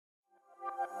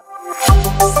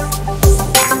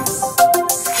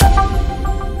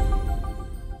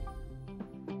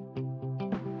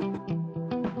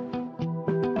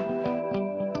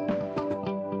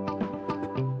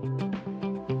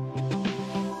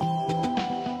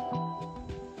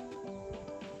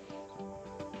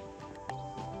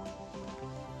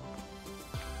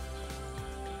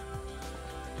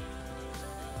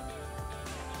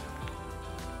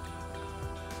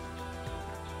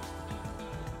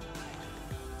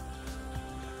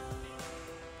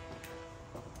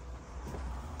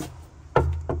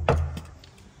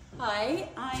Hi,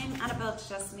 I'm Anabelle de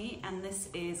Gersigny and this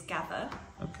is Gather.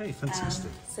 Okay, fantastic.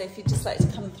 So if you'd just like to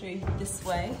come through this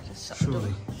way, just shut the door.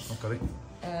 Surely, I've got it.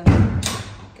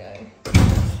 Go.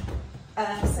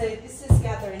 So this is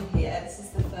Gather in here, this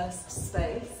is the first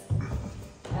space.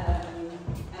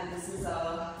 And this is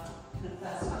our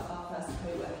first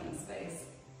co-working space.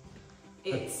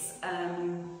 It's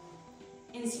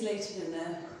insulated in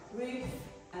the roof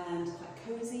and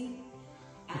quite cosy.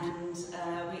 And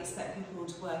we expect people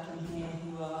to work in here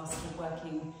who are sort of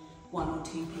working one or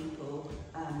two people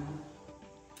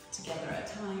together at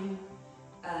a time.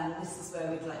 This is where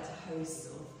we'd like to host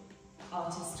sort of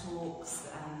artist talks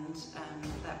and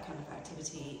that kind of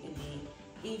activity in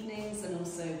the evenings, and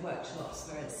also workshops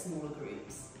where it's smaller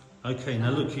groups. Okay,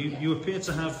 now look, you appear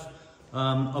to have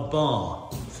a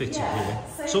bar fitted here.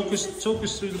 So talk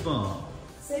us through the bar.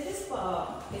 So this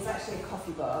bar is actually a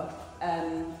coffee bar.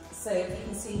 So you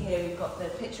can see here we've got the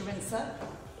pitcher rinser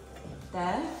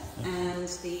there, and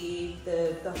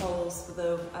the holes for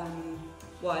the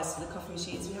wires for the coffee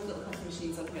machines. We haven't got the coffee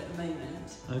machines on here at the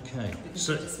moment. Okay. Because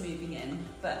we're just moving in,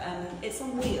 but it's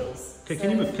on wheels. Okay,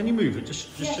 so, can you move it?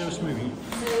 Just show us moving.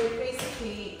 So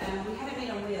basically, we had it made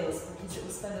on wheels because it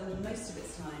will spend most of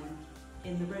its time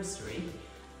in the roastery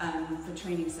for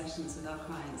training sessions with our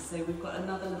clients. So we've got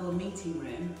another little meeting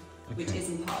room, which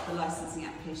isn't part of the licensing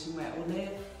application, where it will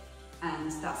live,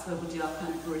 and that's where we'll do our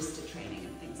kind of barista training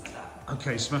and things like that.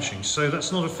 Okay, smashing. So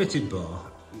that's not a fitted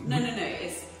bar? No,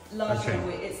 it's largely on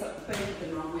wheels. It's both of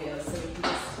them are on wheels, so we can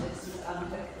just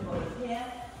unhook the bottom here,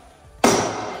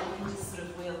 and we can just sort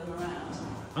of wheel them around.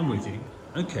 I'm with you.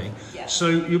 Okay. Yeah. So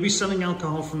you'll be selling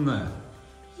alcohol from there?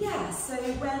 Yeah, so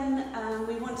when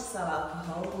we want to sell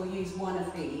alcohol, we'll use one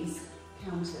of these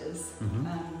counters,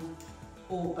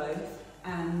 or both.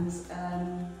 And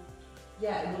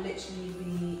yeah, it will literally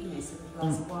be, sort of a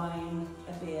glass of wine,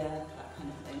 a beer, that kind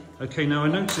of thing. Okay, now I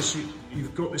notice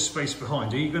you've got this space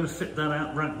behind. Are you going to fit that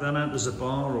out, rack that out as a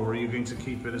bar, or are you going to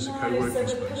keep it as a co-working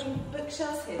space? So we're putting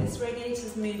bookshelves here. This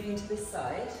radiator's moving to this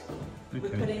side. Okay.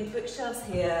 We're putting bookshelves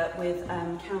here with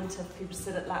counter for people to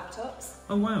sit at laptops.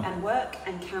 Oh wow! And work,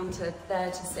 and counter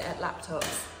there to sit at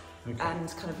laptops and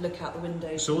kind of look out the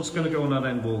window. So what's going to go on that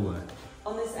end wall there?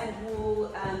 On this end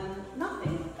wall,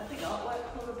 nothing. I think artwork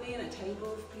probably, and a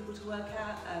table for people to work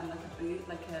at, like a booth,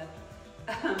 like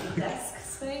a desk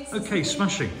space. Okay,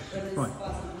 smashing. Right.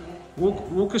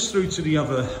 Walk us through to the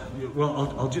other.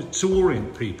 Well, I'll just to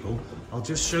orient people. I'll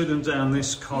just show them down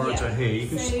this corridor here.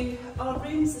 So our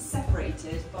rooms are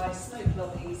separated by smoke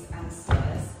lobbies and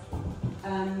stairs.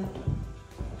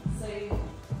 So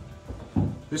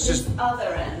this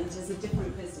other end is a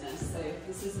different business, so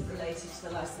this isn't related to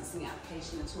the licensing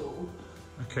application at all.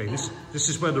 Okay, this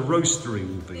is where the roastery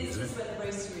will be, is it? This is where the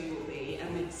roastery will be,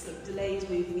 and we've sort of delayed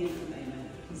moving in at the moment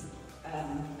because of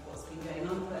what's been going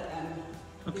on,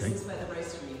 but this is where the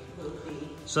roastery will be.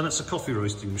 So that's a coffee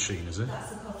roasting machine, is it?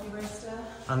 That's a coffee roaster.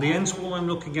 And the end wall I'm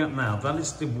looking at now, that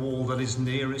is the wall that is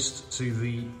nearest to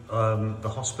the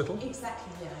hospital?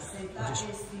 Exactly, yeah. So that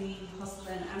is the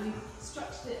hospital, and we've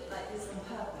structured it like this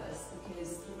on purpose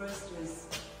because the roaster is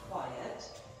quiet.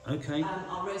 Okay.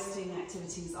 Our roasting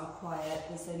activities are quiet.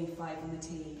 There's only 5 in the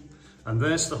team. And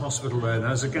there's the hospital there.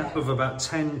 There's a gap of about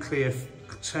 10 clear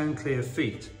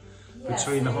feet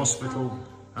between the hospital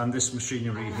and this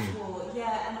machinery here.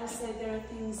 Yeah, and also there are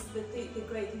things, the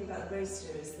great thing about the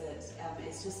roaster is that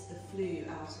it's just the flue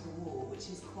out of the wall, which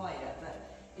is quiet,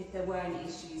 but if there were any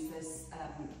issues, there's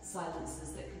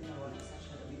silencers that can go on, etc.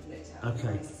 that we've looked at.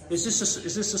 Okay. Is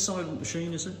this a silent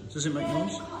machine, is it? Does it make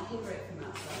noise? You can't hear it from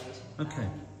outside. Okay.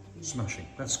 Smashing,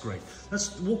 that's great.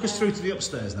 Let's walk us through to the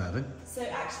upstairs now then. So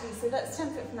that's 10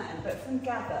 foot from that end, but from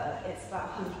Gather it's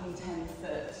about 110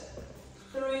 foot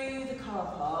through the car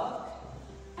park,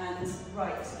 and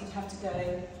you'd have to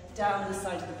go down the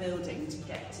side of the building to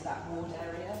get to that ward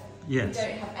area. Yes. We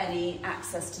don't have any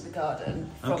access to the garden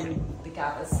from the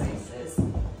Gather spaces.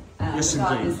 Yes, the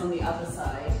garden indeed. is on the other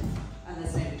side, and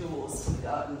there's no doors to the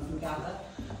garden from Gather.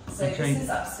 So this is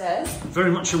upstairs.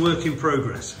 Very much a work in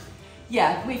progress.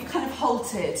 Yeah, we've kind of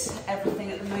halted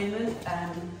everything at the moment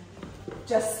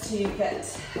just to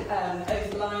get over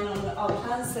the line on our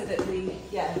plans so that we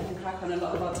can crack on a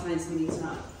lot of our times we need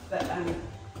now. But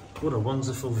what a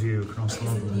wonderful view across the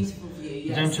Ludlow. It's a beautiful view,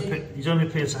 yes. You don't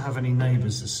appear to have any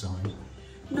neighbours this side.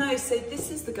 No, so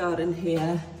this is the garden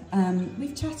here.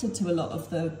 We've chatted to a lot of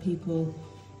the people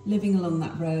living along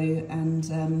that row, and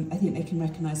I think they can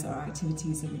recognise our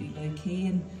activities are really low key.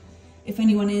 And if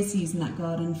anyone is using that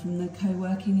garden from the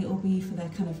co-working, it will be for their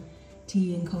kind of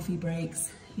tea and coffee breaks,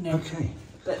 Okay.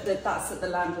 But that's at the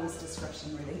landlord's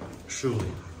discretion, really. Surely.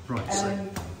 Right,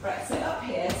 so up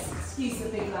here, excuse the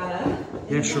big ladder.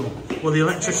 Yeah, sure. Well, the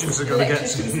electricians are going to get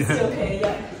to you. Still here,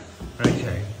 yeah.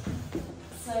 Okay.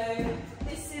 So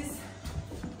this is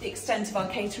the extent of our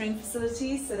catering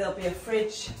facilities. So there'll be a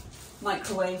fridge,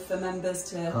 microwave for members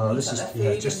to heat up this is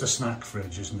their food. just a snack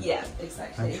fridge, isn't it? Yeah,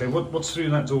 exactly. Okay, what's through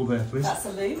that door there, please? That's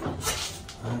a loo.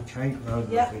 Okay,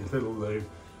 Yeah. little loo.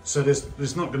 So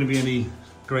there's not going to be any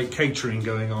great catering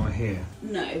going on here.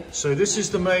 No. So this is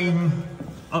the main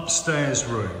upstairs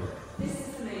room. This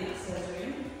is the main upstairs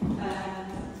room,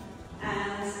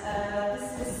 and this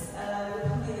is we're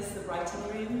calling this the writing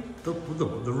room.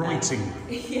 The writing.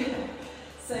 Yeah.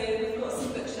 So we've got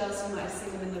some bookshelves. You might have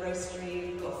seen them in the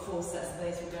roastery. We've got 4 sets of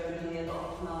those. We go in here. A lot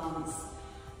of plants,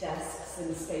 desks,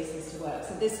 and spaces to work.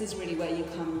 So this is really where you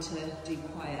come to do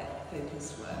quiet,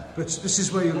 focused work. But this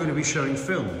is where you're going to be showing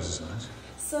films, isn't it?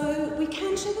 So we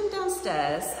can show them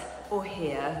downstairs or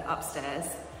here, upstairs,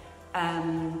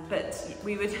 but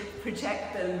we would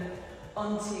project them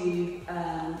onto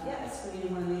a screen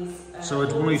in one of these. So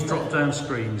one of these drop-down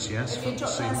screens, yes? It'd be a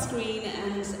drop-down screen,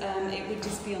 and it would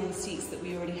just be on the seats that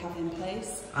we already have in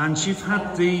place. And you've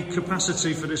had the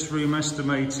capacity for this room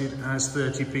estimated as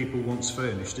 30 people once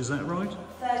furnished, is that right?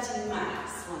 30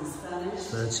 max once furnished.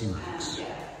 30 max. Yeah.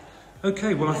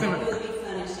 Okay, well I think... It will be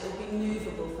furnished, it will be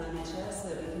movable furniture so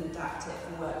that we can adapt it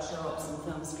for workshops and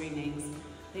film screenings,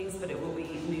 things, but it will be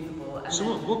movable. And so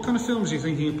what kind of films are you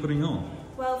thinking of putting on?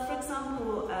 Well, for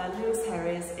example, Lewis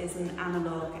Harris is an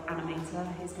analogue animator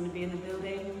who's going to be in the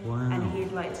building. Wow. And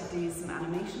he'd like to do some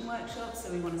animation workshops,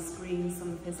 so we want to screen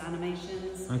some of his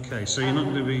animations. Okay, so you're not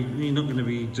going to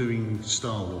be doing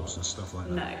Star Wars and stuff like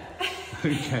that. No.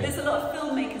 Okay. There's a lot of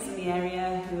filmmakers in the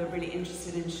area who are really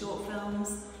interested in short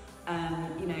films.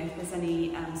 You know, if there's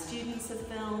any students of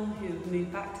film who've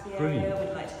moved back to the area, Brilliant.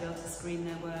 would like to be able to screen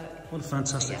their work. What a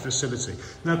fantastic facility.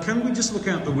 Now, can we just look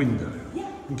out the window? Yeah.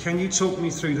 And can you talk me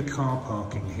through the car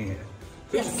parking here?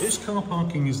 Yes. Whose car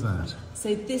parking is that?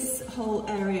 So this whole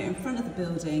area in front of the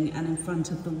building and in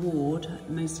front of the ward,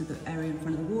 most of the area in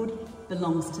front of the ward,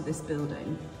 belongs to this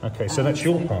building. Okay, so that's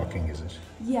your parking, is it?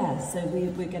 Yeah, so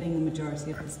we're getting the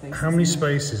majority of the spaces. How many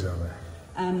spaces are there?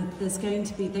 There's going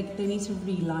to be, they need to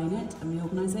reline it and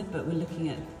reorganise it, but we're looking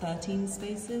at 13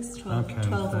 spaces, 12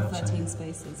 or 13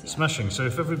 spaces. Yeah. Smashing. So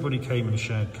if everybody came in a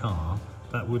shared car,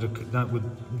 that would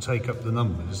take up the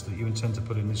numbers that you intend to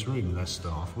put in this room, less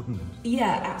staff, wouldn't it?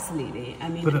 Yeah, absolutely. I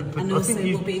mean, and also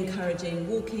we'll be encouraging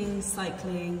walking,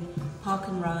 cycling, park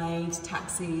and ride,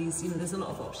 taxis. You know, there's a lot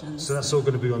of options. So that's all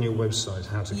going to be on your website,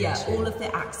 how to get here? Yeah, all of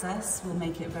the access will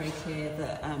make it very clear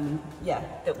that,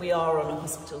 that we are on a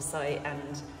hospital site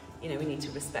and, you know, we need to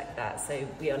respect that, so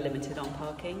we are limited on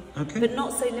parking. Okay. But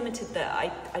not so limited that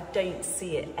I don't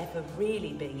see it ever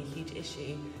really being a huge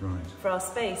issue for our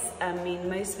space. I mean,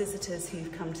 most visitors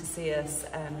who've come to see us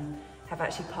have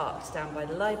actually parked down by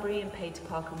the library and paid to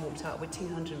park and walked out. We're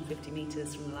 250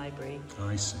 metres from the library.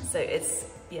 I see. So it's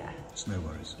no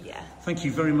worries. Yeah. Thank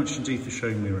you very much indeed for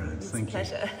showing me around. It's Thank a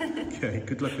pleasure. you. Okay,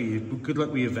 good luck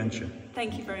with your venture.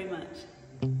 Thank you very much.